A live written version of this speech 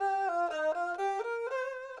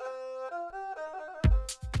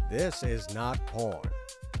This is not porn,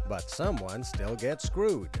 but someone still gets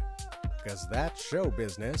screwed. Because that's show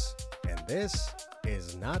business, and this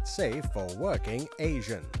is not safe for working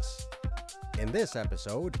Asians. In this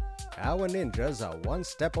episode, our ninjas are one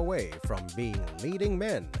step away from being leading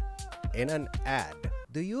men in an ad.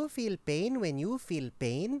 Do you feel pain when you feel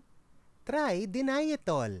pain? Try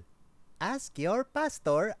Deniatol. Ask your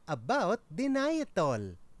pastor about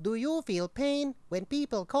Deniatol. Do you feel pain when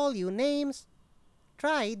people call you names?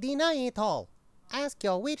 Try Deniatol. Ask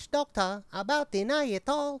your witch doctor about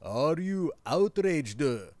Deniatol. Are you outraged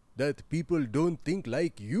that people don't think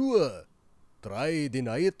like you? Try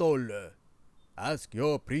Deniatol. Ask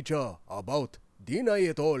your preacher about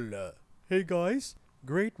Deniatol. Hey guys,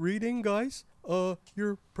 great reading guys.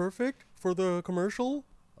 You're perfect for the commercial.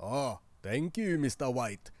 Thank you, Mr.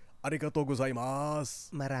 White. Arigatou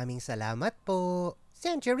gozaimasu. Maraming salamat po.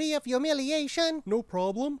 Century of humiliation. No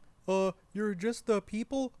problem. You're just the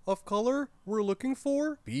people of color we're looking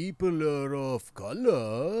for. People are of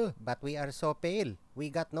color? But we are so pale. We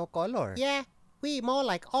got no color. Yeah, we more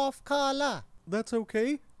like off color. That's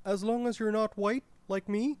okay, as long as you're not white like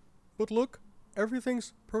me. But look,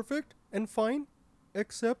 everything's perfect and fine,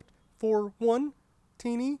 except for one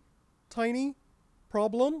teeny, tiny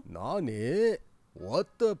problem. Nani? What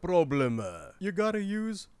the problem? You gotta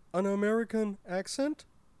use an American accent.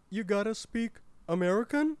 You gotta speak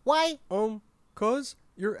American. Why? 'Cause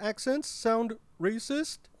your accents sound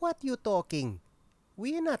racist. What you talking?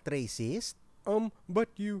 We're not racist. But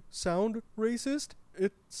you sound racist.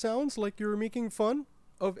 It sounds like you're making fun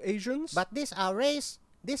of Asians. But this our race.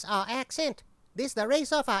 This our accent. This the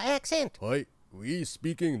race of our accent. Hey, we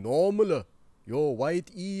speaking normal. Your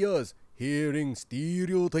white ears hearing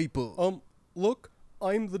stereotype. Look,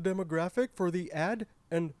 I'm the demographic for the ad,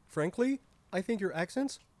 and frankly, I think your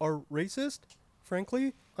accents are racist.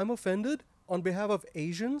 Frankly, I'm offended on behalf of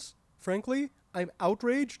Asians. Frankly, I'm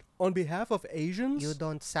outraged on behalf of Asians. You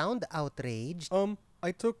don't sound outraged.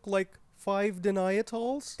 I took like 5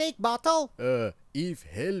 Deniatols. Take bottle. If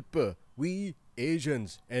help, we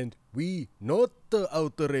Asians and we not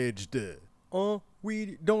outraged.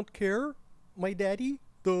 We don't care. My daddy,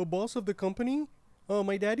 the boss of the company,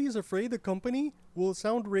 my daddy is afraid the company will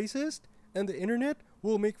sound racist and the internet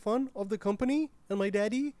will make fun of the company and my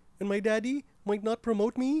daddy might not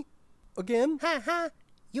promote me again. Ha ha!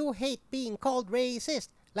 You hate being called racist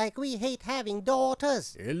like we hate having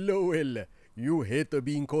daughters. LOL. You hate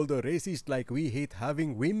being called a racist like we hate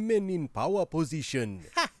having women in power position.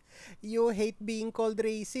 Ha! You hate being called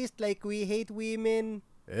racist like we hate women.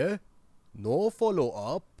 No follow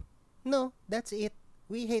up? No, that's it.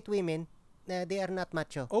 We hate women. They are not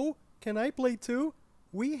macho. Oh, can I play too?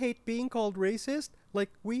 We hate being called racist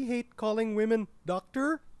like we hate calling women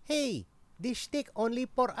doctor. Hey, this shtick only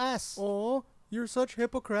for us. Oh, you're such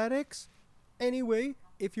hypocritics. Anyway,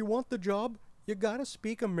 if you want the job, you gotta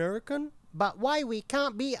speak American. But why we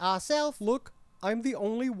can't be ourselves? Look, I'm the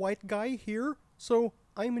only white guy here, so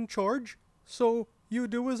I'm in charge. So you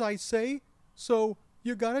do as I say. So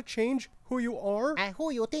you gotta change who you are. And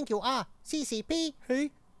who you think you are? CCP?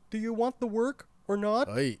 Hey, do you want the work or not?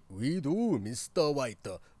 Hey, we do, Mr. White.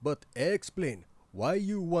 But explain why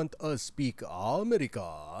you want us speak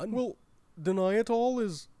American. Well, Deniatol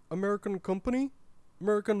is American company,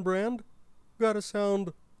 American brand. Gotta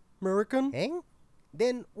sound American. Eh?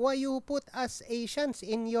 Then why you put us Asians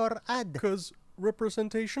in your ad? 'Cause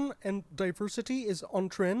representation and diversity is on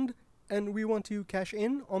trend, and we want to cash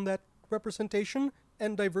in on that representation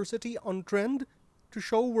and diversity on trend to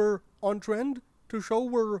show we're on trend, to show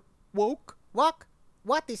we're woke. Walk?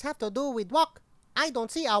 What this have to do with walk? I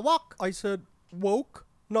don't see a walk. I said woke,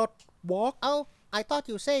 not walk. Oh, I thought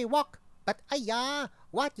you say walk. But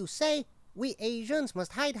what you say? We Asians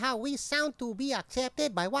must hide how we sound to be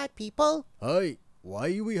accepted by white people. Hey,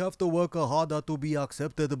 why we have to work harder to be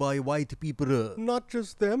accepted by white people? Not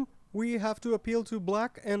just them. We have to appeal to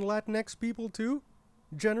black and Latinx people too.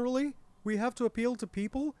 Generally, we have to appeal to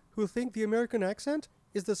people who think the American accent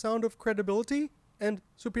is the sound of credibility and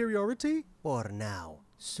superiority. For now,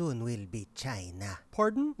 soon will be China.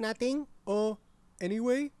 Pardon? Nothing?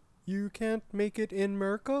 Anyway, you can't make it in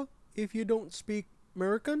America if you don't speak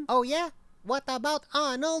American. Oh yeah? What about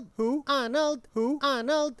Arnold? Who? Arnold? Who?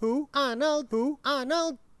 Arnold? Who? Arnold? Who?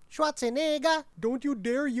 Arnold? Schwarzenegger? Don't you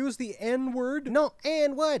dare use the N-word. No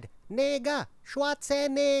N-word. Nigger.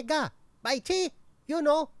 Schwarzenegger. Baichi? You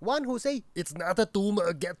know, one who say, "It's not a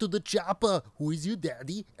tumor, get to the chopper. Who is your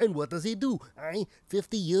daddy and what does he do?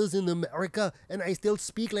 50 years in America and I still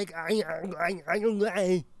speak like I. I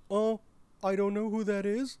don't know who that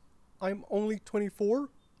is. I'm only 24.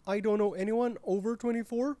 I don't know anyone over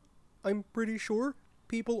 24. I'm pretty sure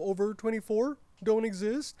people over 24 don't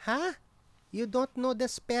exist? Huh? You don't know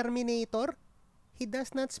the Sperminator? He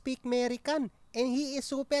does not speak American, and he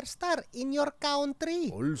is superstar in your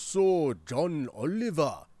country. Also, John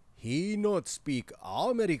Oliver, he not speak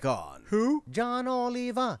American. Who? John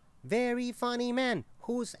Oliver, very funny man,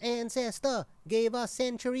 whose ancestor gave a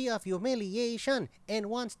century of humiliation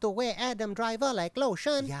and wants to wear Adam Driver like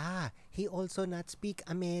lotion. Yeah, he also not speak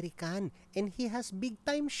American, and he has big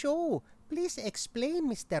time show. Please explain,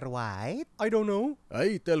 Mr. White. I don't know.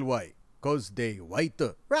 I tell why. Cause they white.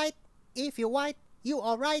 Right. If you white, you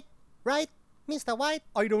are right. Right, Mr. White?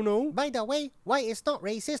 I don't know. By the way, why is not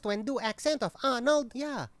racist when do accent of Arnold?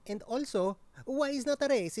 Yeah, and also, why is not a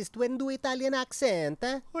racist when do Italian accent?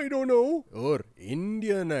 I don't know. Or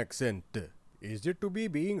Indian accent. Is it to be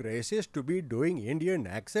being racist to be doing Indian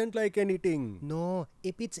accent like anything? No,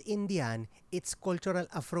 if it's Indian, it's cultural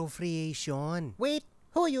appropriation. Wait,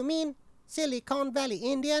 who you mean? Silicon Valley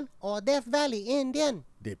Indian or Death Valley Indian?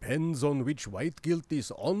 Depends on which white guilt is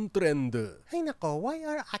on trend. Ay nako, why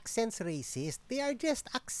are accents racist? They are just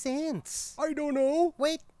accents. I don't know.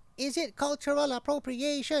 Wait, is it cultural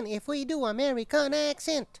appropriation if we do American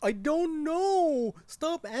accent? I don't know.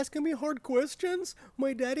 Stop asking me hard questions.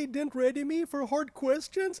 My daddy didn't ready me for hard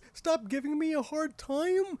questions. Stop giving me a hard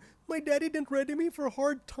time. My daddy didn't ready me for a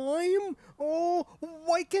hard time. Oh,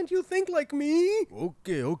 why can't you think like me?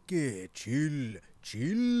 Okay, chill.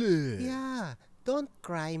 Yeah, don't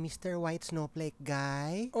cry, Mr. White Snowflake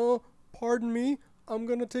guy. Pardon me. I'm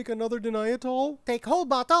gonna take another Deniatol. Take whole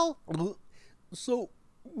bottle. So,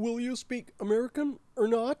 will you speak American or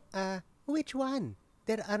not? Which one?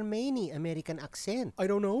 There are many American accents. I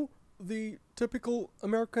don't know. The typical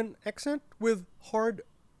American accent with hard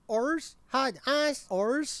R's? Hard as,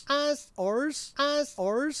 R's? as, R's? as,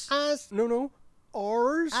 R's? as, No.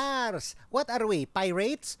 R's? Rs. What are we,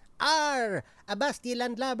 pirates? R. Abasti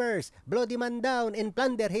landlubbers, blow the man down and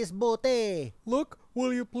plunder his booty. Look,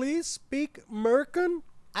 will you please speak American?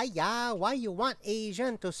 Yeah, why you want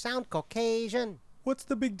Asian to sound Caucasian? What's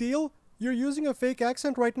the big deal? You're using a fake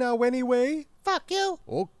accent right now anyway. Fuck you.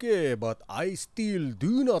 Okay, but I still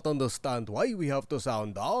do not understand why we have to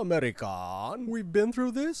sound American. We've been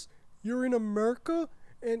through this. You're in America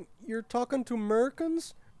and you're talking to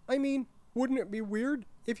Americans. I mean, wouldn't it be weird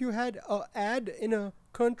if you had a ad in a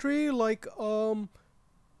country like,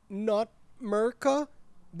 not America,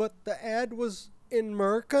 but the ad was in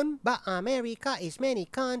American? But America is many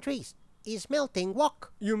countries. Is melting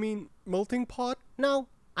wok. You mean melting pot? No,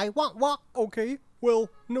 I want wok. Okay,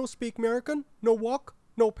 well, no speak American, no walk,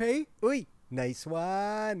 no pay. Uy, nice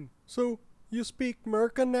one. So, you speak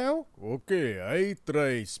American now? Okay, I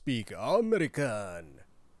try speak American.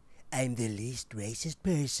 I'm the least racist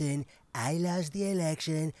person. I lost the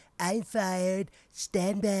election. I'm fired.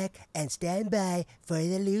 Stand back and stand by for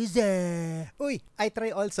the loser. Uy, I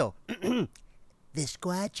try also. The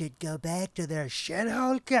squad should go back to their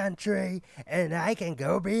shithole country, and I can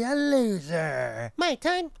go be a loser. My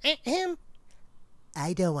turn. Him.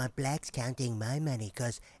 I don't want blacks counting my money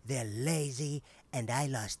 'cause they're lazy, and I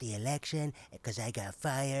lost the election 'cause I got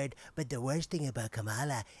fired. But the worst thing about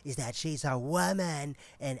Kamala is that she's a woman,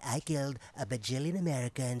 and I killed a bajillion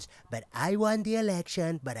Americans, but I won the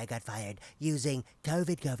election, but I got fired using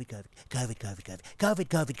COVID.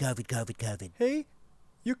 Hey,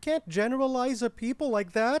 you can't generalize a people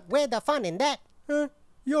like that. Where the fun in that?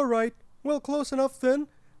 You're right. Well, close enough then.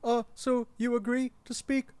 So you agree to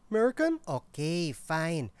speak American? Okay,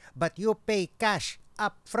 fine. But you pay cash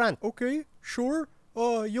up front. Okay, sure.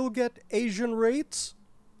 You'll get Asian rates.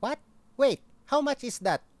 What? Wait, how much is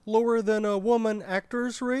that? Lower than a woman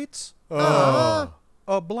actor's rates. A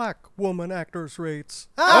black woman actor's rates.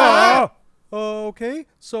 Okay,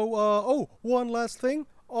 so, one last thing.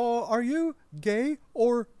 Are you gay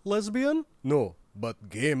or lesbian? No, but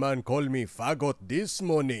gay man call me faggot this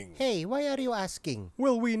morning. Hey, why are you asking?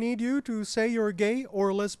 Well, we need you to say you're gay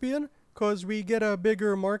or lesbian, 'cause we get a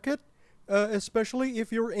bigger market, especially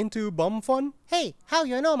if you're into bum fun. Hey, how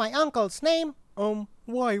you know my uncle's name?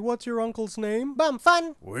 Why? What's your uncle's name? Bum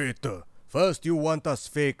fun. Wait, first you want us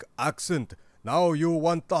fake accent, now you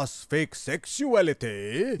want us fake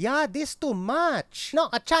sexuality? Yeah, this too much.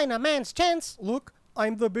 Not a Chinaman's chance. Look,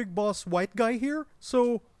 I'm the big boss white guy here,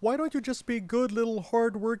 so why don't you just be good little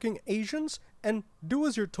hard-working Asians and do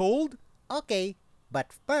as you're told? Okay,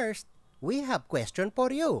 but first, we have question for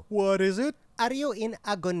you. What is it? Are you in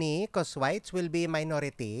agony 'cause whites will be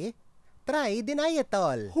minority? Try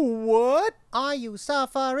Deniatol. What? Are you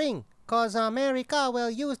suffering 'cause America will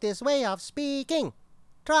use this way of speaking?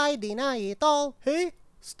 Try Deniatol. Hey,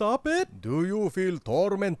 stop it. Do you feel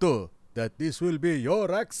tormented that this will be your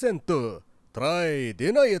accent? Try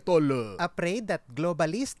dinayatol. Afraid that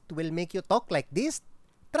globalist will make you talk like this?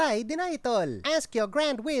 Try dinayatol. Ask your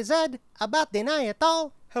grand wizard about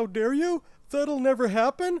dinayatol. How dare you? That'll never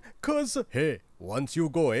happen, 'cause... Hey, once you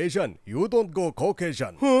go Asian, you don't go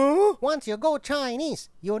Caucasian. Huh? Once you go Chinese,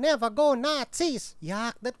 you never go Nazis.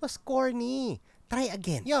 Yuck, that was corny. Try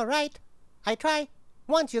again. You're right. I try.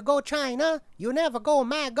 Once you go China, you never go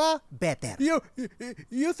MAGA. Better.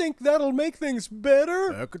 You think that'll make things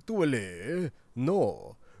better? Actually,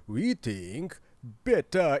 no. We think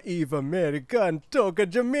better if American talk a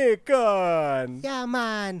Jamaican. Yeah,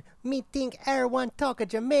 man. Me think everyone talk a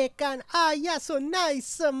Jamaican. Ah, yeah, so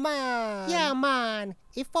nice, man. Yeah, man.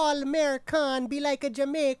 If all American be like a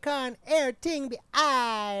Jamaican, everything be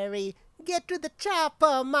airy. Get to the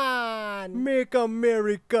chopper, man. Make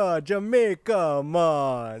America Jamaica,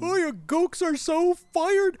 man. Oh, you gooks are so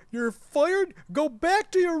fired. You're fired. Go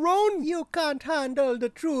back to your own. You can't handle the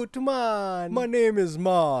truth, man. My name is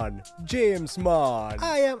Man. James Man.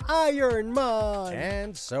 I am Iron Man.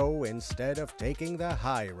 And so instead of taking the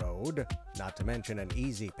high road, not to mention an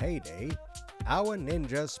easy payday, our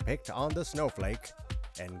ninjas picked on the snowflake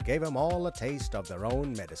and gave them all a taste of their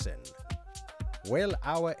own medicine. Will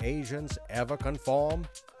our Asians ever conform?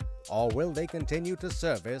 Or will they continue to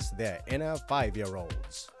service their inner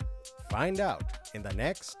 5-year-olds? Find out in the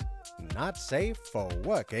next Not Safe for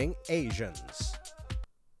Working Asians.